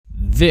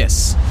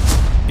This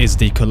is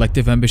the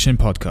Collective Ambition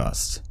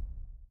Podcast.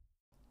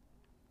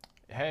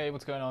 Hey,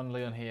 what's going on?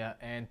 Leon here,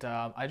 and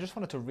I just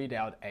wanted to read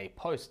out a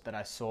post that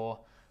I saw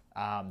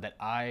that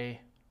I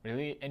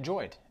really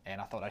enjoyed,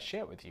 and I thought I'd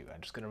share it with you. I'm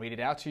just going to read it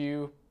out to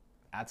you,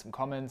 add some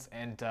comments,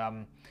 and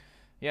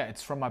yeah,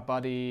 it's from my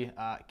buddy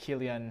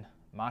Kilian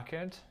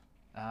Marquardt.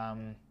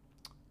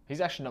 He's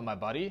actually not my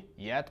buddy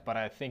yet, but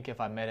I think if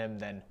I met him,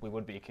 then we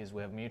would be, because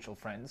we have mutual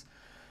friends.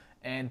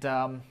 And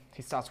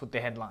he starts with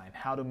the headline,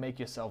 "How to Make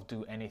Yourself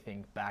Do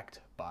Anything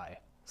Backed by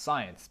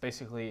Science."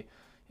 Basically,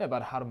 yeah,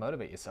 about how to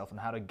motivate yourself and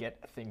how to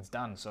get things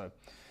done. So,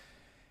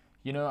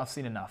 you know, I've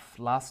seen enough.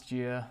 Last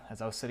year,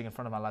 as I was sitting in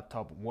front of my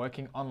laptop,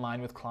 working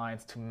online with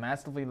clients to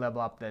massively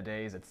level up their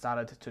days, it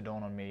started to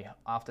dawn on me.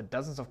 After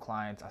dozens of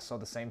clients, I saw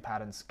the same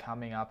patterns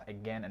coming up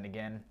again and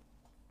again.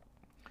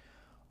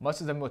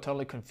 Most of them were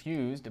totally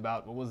confused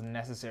about what was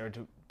necessary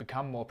to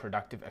become more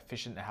productive,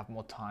 efficient, and have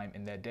more time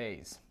in their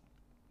days.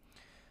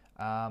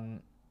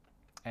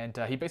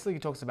 He basically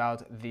talks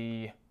about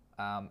the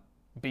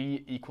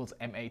B equals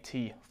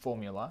MAT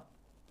formula.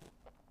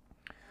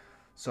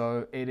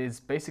 So it is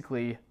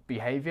basically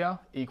behavior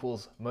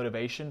equals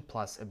motivation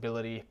plus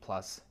ability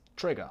plus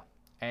trigger.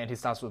 And he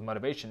starts with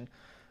motivation.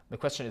 The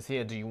question is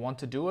here, do you want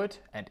to do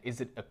it? And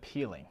is it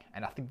appealing?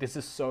 And I think this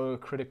is so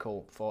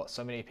critical for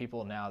so many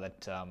people now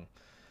that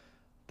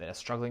that are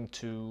struggling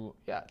to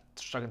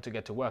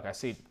get to work. I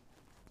see it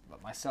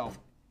myself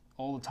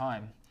all the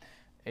time.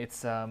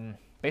 It's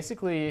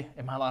basically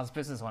in my last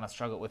business, when I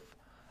struggled with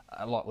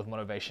a lot with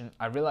motivation,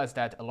 I realized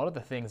that a lot of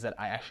the things that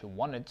I actually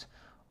wanted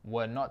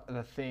were not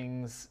the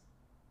things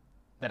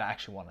that I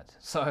actually wanted.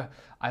 So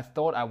I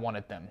thought I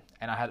wanted them,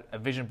 and I had a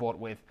vision board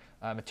with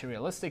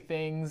materialistic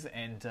things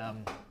and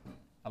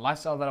a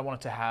lifestyle that I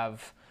wanted to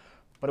have,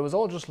 but it was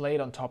all just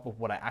laid on top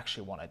of what I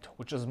actually wanted,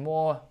 which is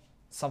more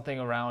something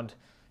around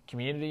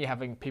community,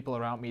 having people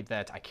around me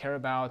that I care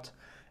about,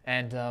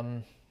 and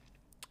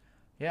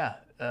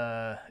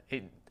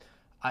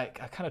I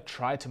kind of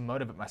tried to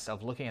motivate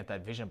myself looking at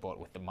that vision board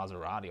with the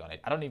Maserati on it.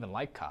 I don't even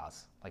like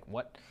cars. Like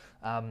what?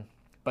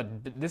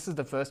 But this is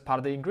the first part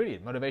of the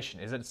ingredient, motivation.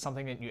 Is it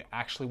something that you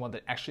actually want,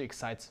 that actually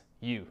excites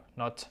you,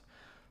 not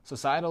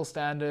societal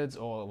standards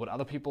or what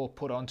other people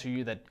put onto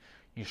you that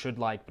you should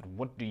like, but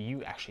what do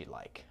you actually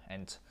like?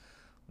 And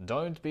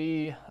don't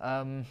be,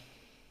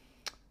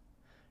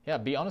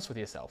 be honest with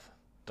yourself.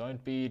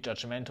 Don't be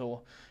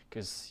judgmental,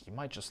 because you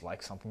might just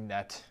like something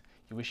that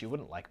you wish you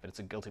wouldn't like, but it's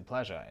a guilty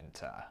pleasure.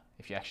 And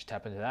if you actually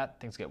tap into that,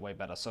 things get way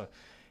better. So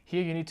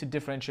here you need to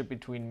differentiate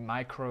between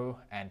micro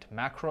and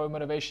macro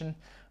motivation.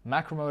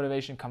 Macro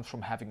motivation comes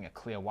from having a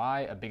clear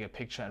why, a bigger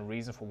picture and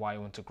reason for why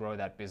you want to grow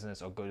that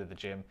business or go to the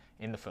gym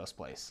in the first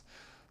place.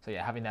 So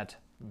yeah, having that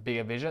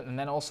bigger vision. And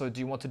then also,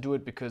 do you want to do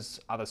it because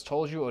others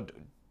told you, or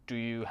do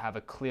you have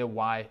a clear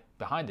why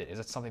behind it? Is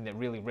it something that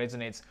really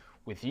resonates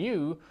with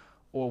you,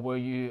 or will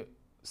you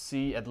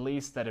see at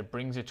least that it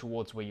brings you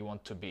towards where you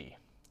want to be?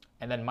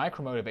 And then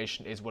micro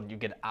motivation is what you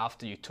get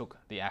after you took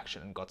the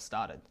action and got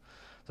started.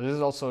 So this is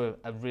also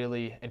a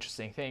really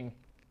interesting thing,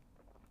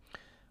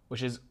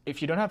 which is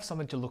if you don't have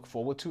something to look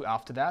forward to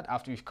after that,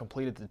 after you've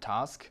completed the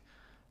task,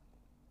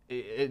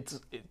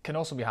 it can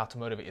also be hard to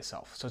motivate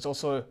yourself. So it's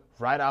also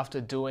right after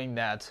doing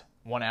that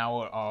 1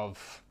 hour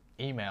of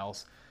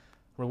emails,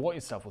 reward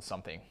yourself with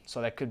something.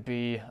 So that could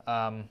be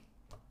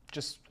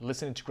just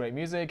listening to great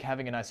music,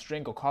 having a nice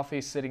drink or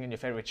coffee, sitting in your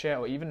favorite chair,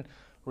 or even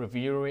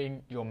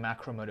reviewing your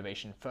macro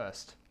motivation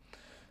first.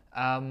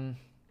 So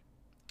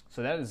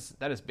that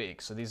is big.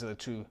 So these are the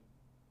two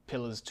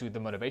pillars to the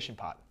motivation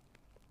part.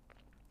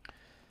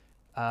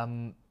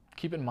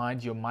 Keep in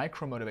mind your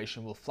micro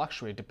motivation will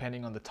fluctuate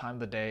depending on the time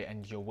of the day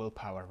and your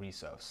willpower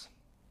resource.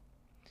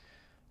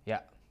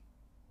 Yeah.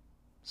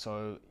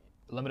 So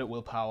limited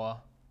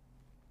willpower,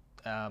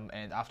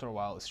 and after a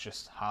while it's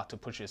just hard to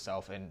push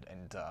yourself and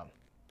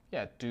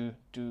do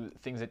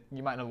things that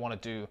you might not want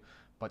to do,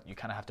 but you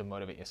kind of have to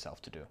motivate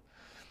yourself to do.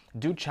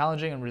 Do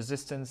challenging and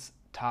resistance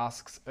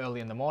tasks early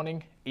in the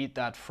morning. Eat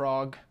That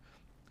Frog,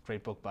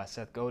 great book by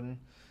Seth Godin.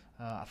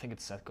 I think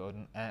it's Seth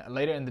Godin.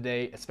 Later in the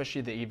day, especially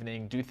the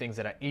evening, do things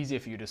that are easier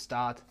for you to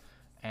start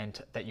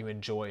and that you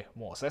enjoy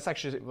more. So that's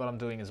actually what I'm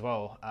doing as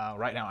well.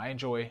 Right now, I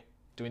enjoy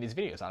doing these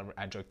videos. I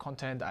enjoy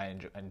content. I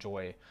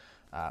enjoy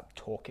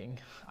talking.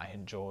 I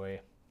enjoy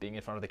being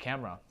in front of the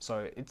camera.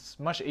 So it's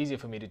much easier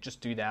for me to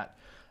just do that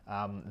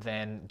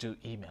than do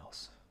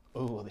emails.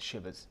 Oh, the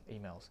shivers,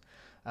 emails.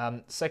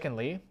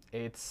 Secondly,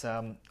 it's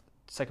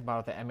second part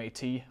of the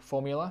MAT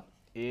formula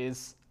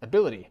is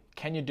ability.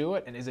 Can you do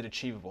it, and is it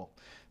achievable?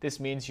 This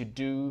means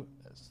do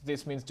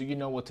you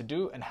know what to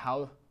do and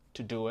how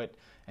to do it,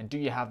 and do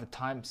you have the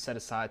time set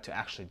aside to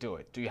actually do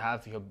it? Do you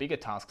have your bigger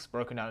tasks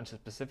broken down into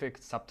specific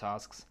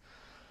subtasks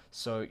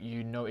so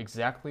you know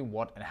exactly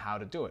what and how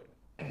to do it?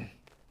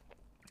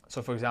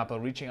 So for example,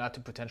 reaching out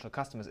to potential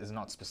customers is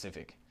not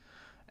specific.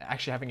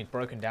 Actually having it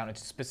broken down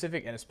into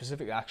specific and a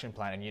specific action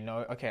plan, and you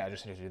know, okay, I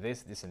just need to do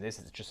this, this, and this.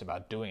 It's just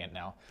about doing it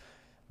now.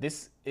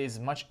 This is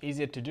much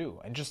easier to do.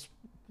 And just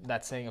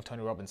that saying of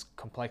Tony Robbins,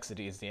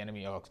 complexity is the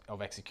enemy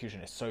of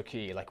execution, is so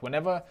key. Like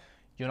whenever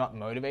you're not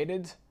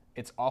motivated,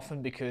 it's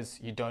often because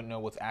you don't know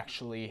what's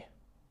actually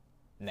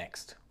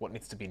next, what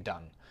needs to be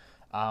done.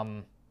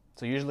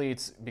 So usually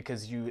it's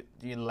because you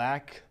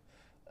lack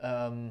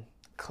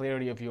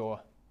clarity of your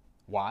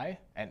why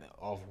and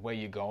of where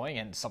you're going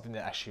and something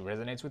that actually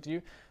resonates with you,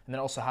 and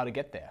then also how to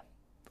get there.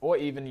 Or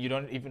even you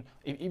don't even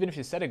if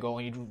you set a goal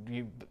and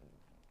you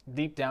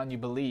deep down you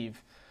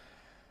believe,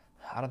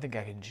 I don't think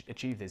I can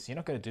achieve this, you're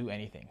not going to do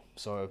anything.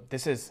 So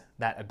this is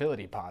that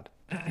ability part.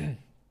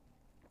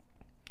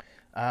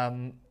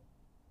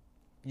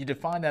 You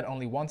define that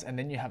only once, and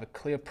then you have a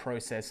clear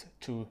process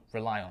to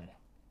rely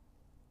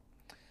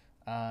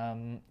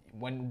on.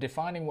 When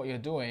defining what you're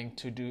going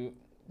to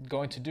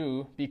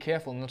do, be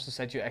careful not to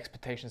set your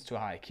expectations too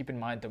high. Keep in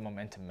mind the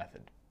momentum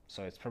method.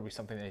 So it's probably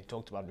something that you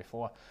talked about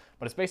before,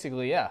 but it's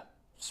basically,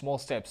 small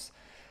steps.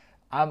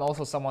 I'm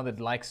also someone that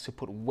likes to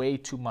put way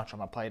too much on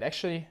my plate.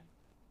 Actually,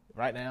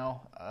 right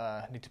now,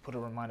 I need to put a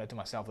reminder to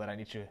myself that I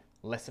need to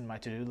lessen my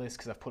to-do list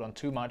because I've put on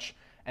too much,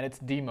 and it's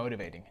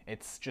demotivating.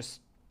 It's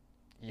just,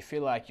 you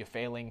feel like you're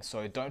failing,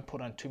 so don't put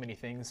on too many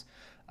things.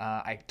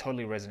 I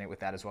totally resonate with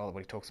that as well, what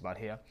he talks about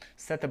here.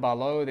 Set the bar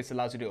low. This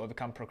allows you to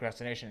overcome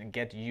procrastination and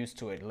get used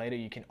to it. Later,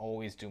 you can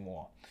always do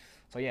more.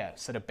 So yeah,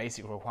 set a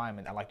basic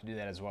requirement. I like to do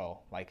that as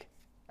well. Like,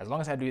 as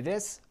long as I do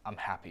this, I'm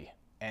happy,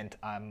 and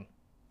I'm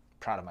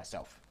proud of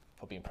myself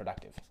for being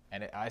productive.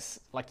 And I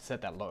like to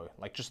set that low,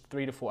 like just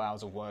 3 to 4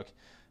 hours of work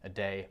a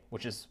day,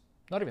 which is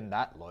not even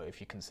that low if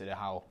you consider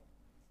how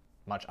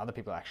much other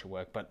people actually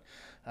work. But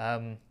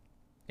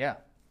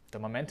the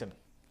momentum,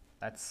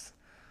 that's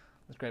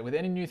great. With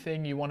any new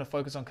thing, you want to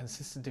focus on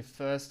consistency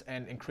first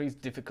and increase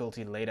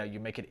difficulty later. You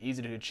make it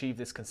easy to achieve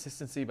this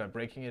consistency by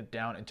breaking it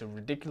down into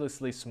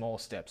ridiculously small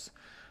steps.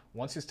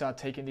 Once you start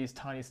taking these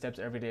tiny steps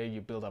every day, you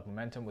build up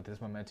momentum. With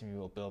this momentum, you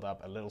will build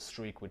up a little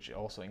streak, which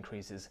also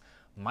increases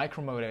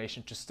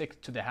micro-motivation to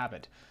stick to the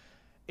habit.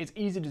 It's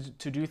easy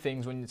to do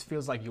things when it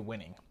feels like you're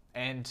winning,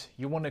 and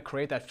you want to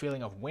create that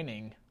feeling of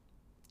winning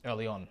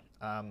early on.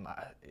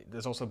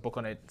 There's also a book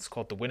on it. It's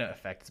called The Winner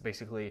Effect. It's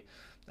basically,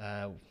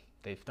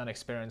 they've done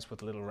experiments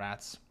with little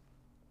rats,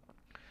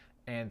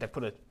 and they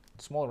put a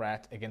small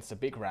rat against a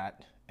big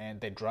rat,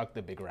 and they drugged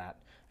the big rat,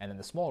 and then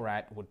the small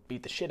rat would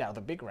beat the shit out of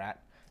the big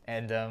rat,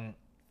 and the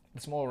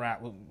small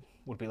rat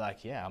would be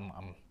like, yeah,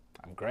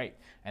 I'm great.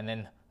 And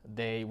then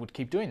they would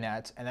keep doing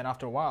that, and then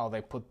after a while,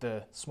 they put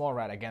the small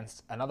rat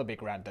against another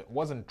big rat that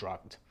wasn't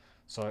drugged.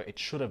 So it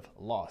should have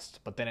lost,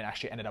 but then it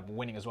actually ended up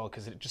winning as well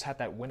because it just had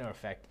that winner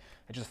effect.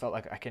 It just felt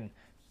like I can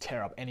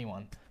tear up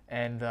anyone.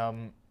 And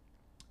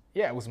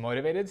it was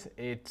motivated.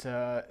 It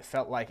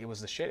felt like it was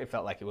the shit. It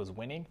felt like it was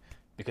winning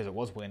because it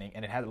was winning,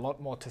 and it had a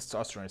lot more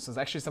testosterone. So it's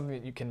actually something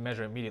that you can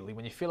measure immediately.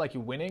 When you feel like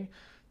you're winning,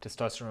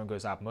 testosterone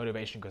goes up,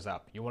 motivation goes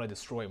up. You want to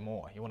destroy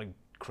more. You want to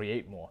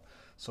create more.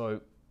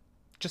 So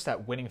just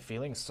that winning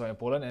feeling is so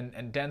important.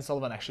 And Dan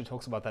Sullivan actually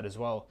talks about that as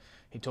well.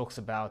 He talks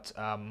about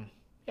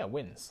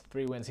wins,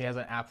 3 wins. He has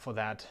an app for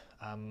that,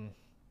 to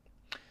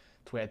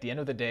where at the end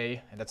of the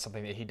day, and that's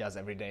something that he does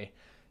every day,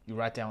 you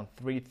write down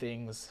 3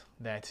 things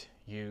that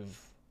you've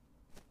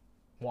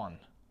won,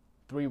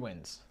 3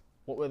 wins.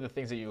 What were the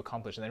things that you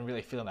accomplished? And then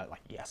really feeling that,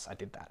 like, yes, I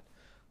did that.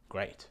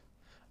 Great.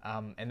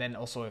 And then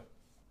also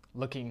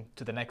looking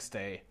to the next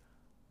day,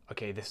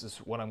 okay, this is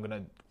what I'm going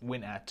to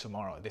win at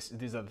tomorrow.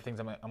 These are the things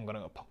I'm going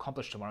to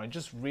accomplish tomorrow. And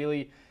just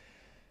really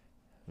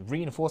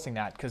reinforcing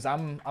that, because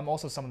I'm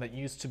also someone that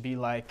used to be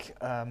like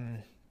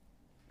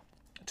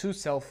too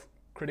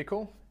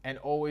self-critical and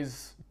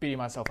always beating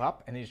myself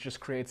up, and it just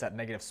creates that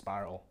negative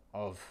spiral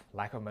of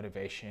lack of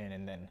motivation,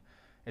 and then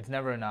it's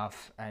never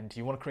enough, and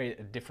you want to create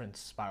a different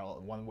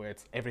spiral, one where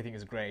everything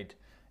is great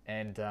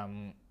and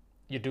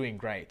you're doing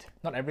great.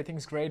 Not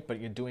everything's great, but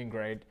you're doing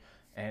great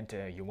and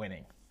you're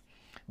winning.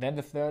 Then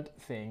the third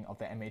thing of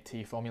the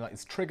MAT formula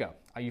is trigger.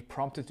 Are you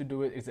prompted to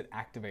do it? Is it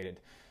activated?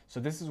 So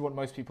this is what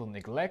most people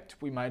neglect.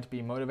 We might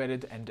be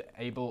motivated and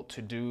able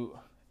to do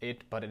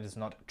it, but it is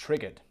not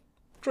triggered.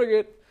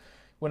 Triggered.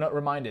 We're not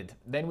reminded.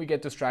 Then we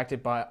get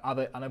distracted by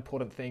other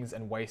unimportant things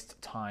and waste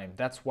time.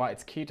 That's why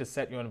it's key to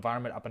set your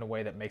environment up in a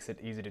way that makes it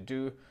easy to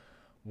do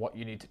what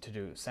you need to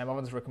do. Sam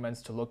Ovens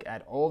recommends to look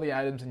at all the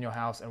items in your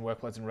house and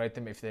workplace and rate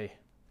them if they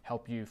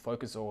help you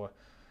focus or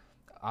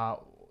a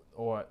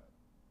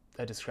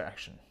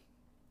distraction.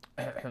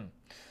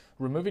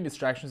 Removing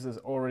distractions is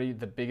already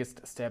the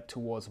biggest step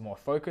towards more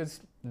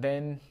focus.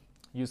 Then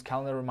use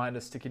calendar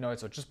reminders, sticky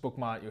notes, or just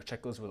bookmark your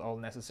checklist with all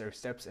necessary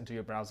steps into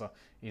your browser.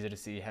 Easy to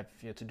see, have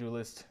your to-do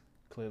list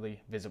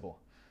clearly visible.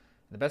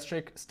 The best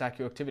trick, stack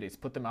your activities.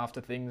 Put them after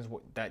things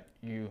that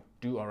you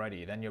do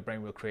already. Then your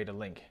brain will create a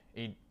link.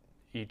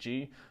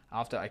 E.g.,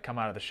 after I come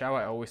out of the shower,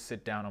 I always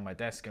sit down on my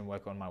desk and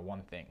work on my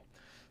one thing.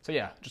 So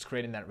yeah, just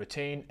creating that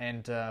routine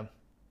and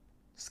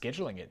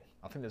scheduling it.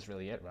 I think that's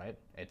really it, right?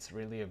 It's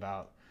really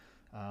about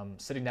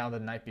sitting down the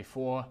night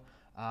before,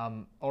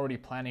 already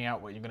planning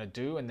out what you're going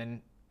to do, and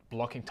then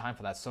blocking time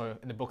for that. So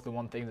in the book, The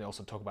One Thing, they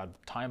also talk about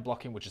time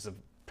blocking, which is a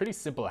pretty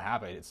simple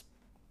habit. It's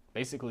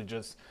basically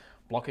just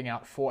blocking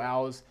out 4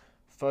 hours,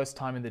 first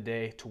time in the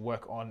day, to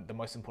work on the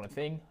most important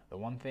thing, the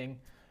one thing,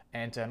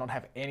 and not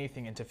have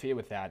anything interfere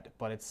with that,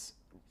 but it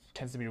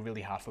tends to be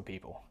really hard for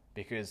people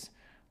because,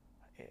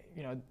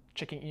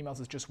 checking emails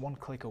is just one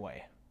click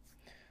away.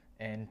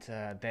 And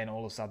then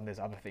all of a sudden there's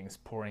other things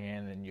pouring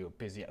in and you're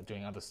busy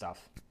doing other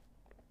stuff.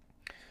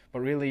 But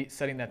really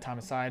setting that time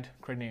aside,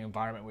 creating an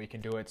environment where you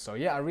can do it. So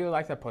yeah, I really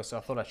like that post, so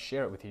I thought I'd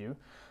share it with you.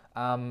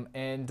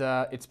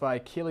 It's by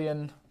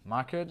Killian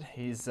Market.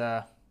 He's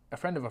a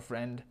friend of a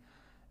friend.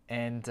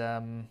 And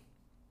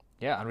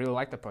I really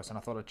like that post and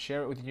I thought I'd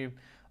share it with you.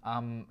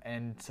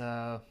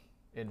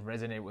 It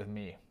resonated with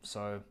me.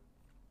 So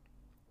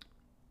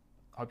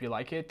hope you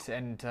like it.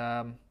 And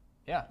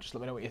just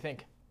let me know what you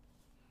think.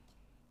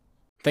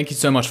 Thank you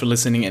so much for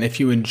listening, and if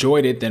you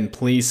enjoyed it, then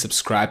please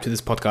subscribe to this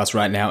podcast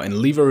right now and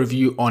leave a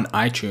review on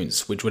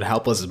iTunes, which would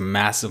help us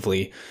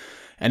massively.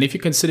 And if you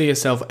consider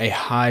yourself a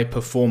high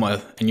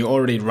performer and you're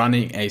already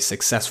running a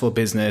successful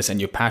business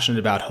and you're passionate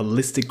about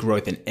holistic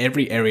growth in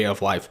every area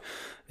of life,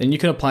 then you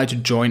can apply to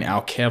join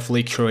our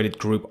carefully curated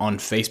group on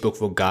Facebook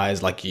for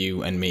guys like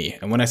you and me.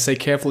 And when I say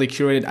carefully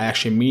curated, I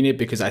actually mean it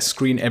because I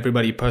screen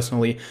everybody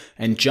personally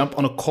and jump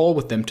on a call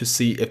with them to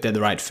see if they're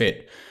the right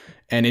fit.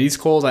 And in these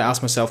calls, I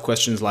ask myself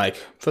questions like,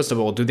 first of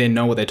all, do they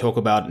know what they talk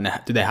about? And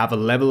do they have a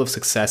level of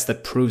success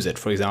that proves it?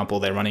 For example,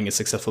 they're running a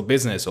successful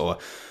business, or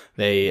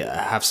they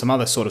have some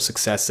other sort of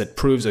success that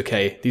proves,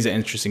 okay, these are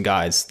interesting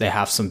guys. They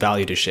have some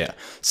value to share.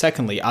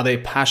 Secondly, are they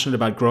passionate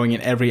about growing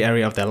in every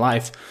area of their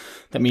life?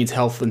 That means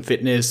health and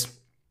fitness,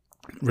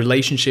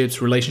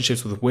 relationships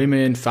with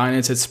women,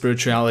 finances,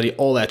 spirituality,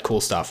 all that cool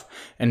stuff.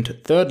 And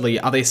thirdly,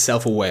 are they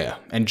self-aware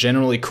and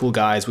generally cool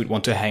guys we'd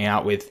want to hang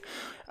out with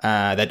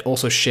that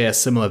also share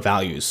similar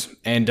values.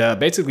 And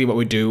basically what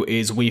we do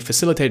is we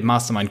facilitate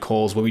mastermind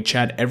calls where we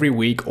chat every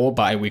week or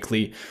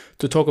bi-weekly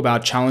to talk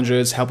about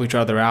challenges, help each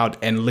other out,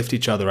 and lift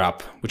each other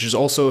up, which is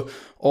also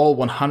all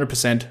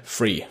 100%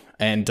 free.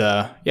 And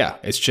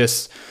it's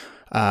just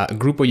a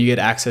group where you get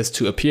access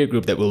to a peer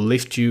group that will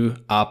lift you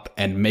up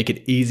and make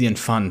it easy and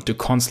fun to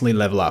constantly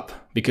level up,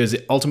 because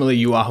ultimately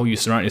you are who you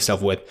surround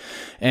yourself with.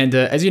 And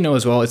as you know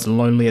as well, it's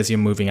lonely as you're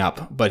moving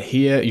up. But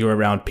here you're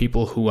around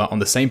people who are on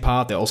the same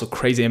path. They're also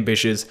crazy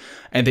ambitious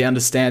and they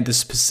understand the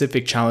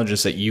specific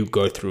challenges that you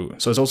go through.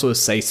 So it's also a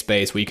safe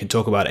space where you can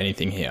talk about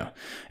anything here.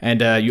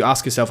 And you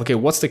ask yourself, okay,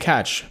 what's the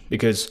catch?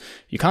 Because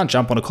you can't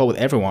jump on a call with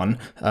everyone.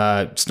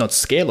 It's not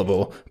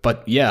scalable.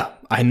 But yeah,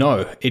 I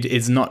know it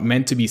is not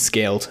meant to be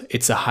scaled.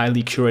 It's a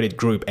highly curated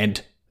group.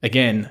 And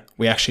again,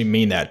 we actually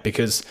mean that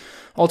because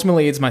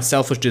ultimately, it's my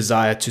selfish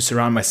desire to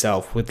surround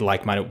myself with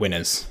like-minded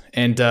winners.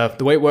 And the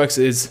way it works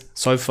is,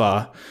 so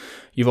far,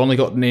 you've only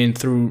gotten in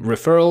through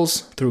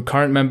referrals, through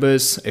current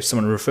members. If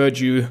someone referred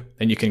you,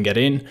 then you can get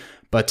in.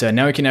 But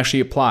now you can actually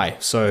apply.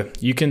 So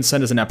you can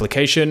send us an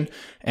application.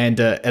 And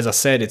as I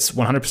said, it's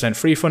 100%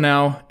 free for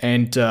now.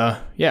 And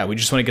we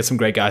just want to get some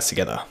great guys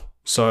together.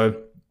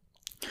 So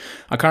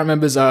our current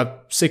members are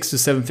 6 to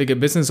 7 figure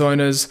business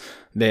owners.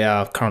 They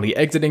are currently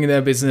exiting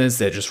their business.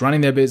 They're just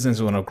running their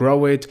business, want to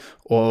grow it.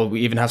 Or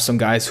we even have some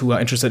guys who are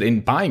interested in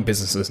buying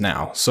businesses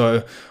now.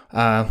 So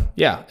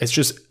it's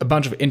just a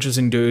bunch of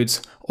interesting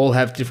dudes, all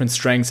have different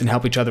strengths and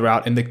help each other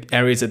out in the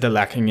areas that they're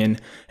lacking in.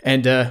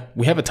 And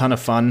we have a ton of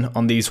fun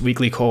on these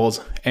weekly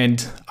calls.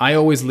 And I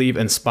always leave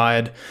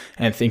inspired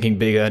and thinking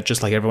bigger,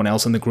 just like everyone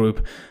else in the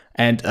group.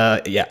 And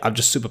I'm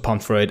just super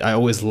pumped for it. I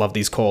always love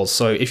these calls.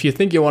 So if you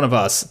think you're one of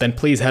us, then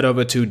please head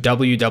over to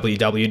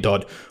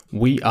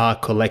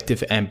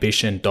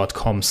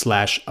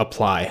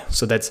www.wearecollectiveambition.com/apply.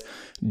 So that's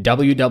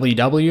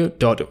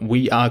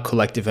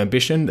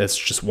www.wearecollectiveambition, that's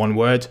just one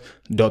word,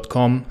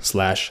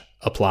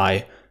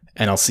 .com/apply.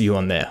 And I'll see you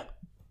on there.